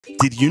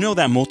Did you know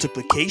that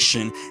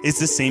multiplication is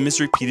the same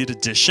as repeated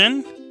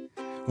addition?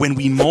 When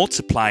we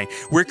multiply,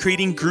 we're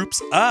creating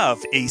groups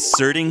of a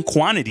certain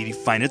quantity to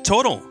find a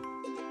total.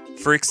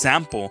 For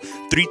example,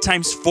 3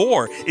 times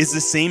 4 is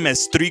the same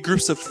as 3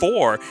 groups of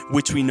 4,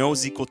 which we know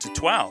is equal to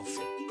 12.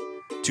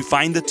 To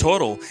find the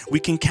total, we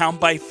can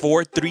count by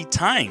 4 3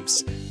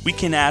 times. We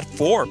can add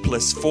 4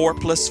 plus 4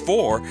 plus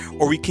 4,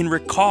 or we can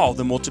recall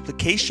the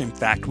multiplication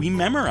fact we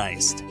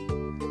memorized.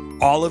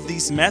 All of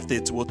these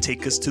methods will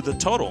take us to the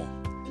total.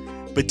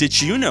 But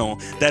did you know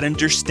that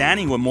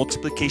understanding what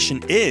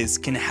multiplication is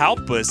can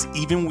help us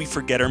even when we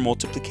forget our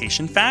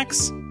multiplication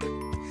facts?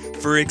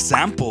 For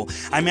example,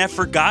 I may have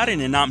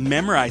forgotten and not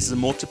memorized the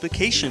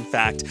multiplication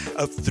fact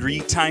of 3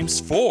 times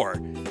 4,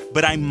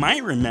 but I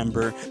might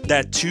remember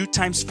that 2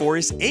 times 4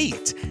 is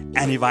 8,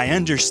 and if I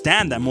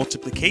understand that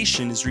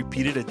multiplication is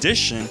repeated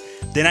addition,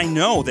 then I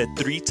know that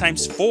 3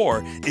 times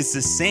 4 is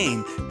the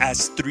same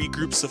as 3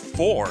 groups of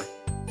 4.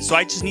 So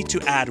I just need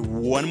to add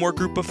one more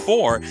group of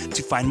 4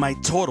 to find my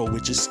total,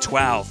 which is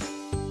 12.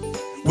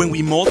 When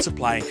we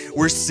multiply,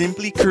 we're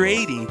simply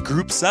creating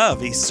groups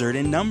of a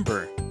certain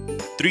number.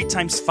 3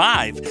 times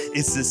 5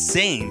 is the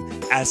same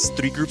as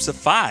 3 groups of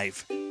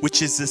 5,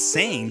 which is the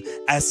same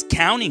as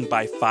counting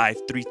by 5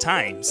 3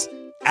 times,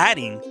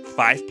 adding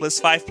 5 plus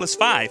 5 plus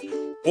 5,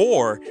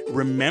 or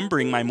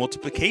remembering my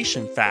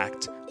multiplication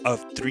fact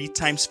of 3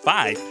 times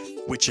 5,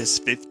 which is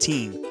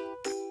 15.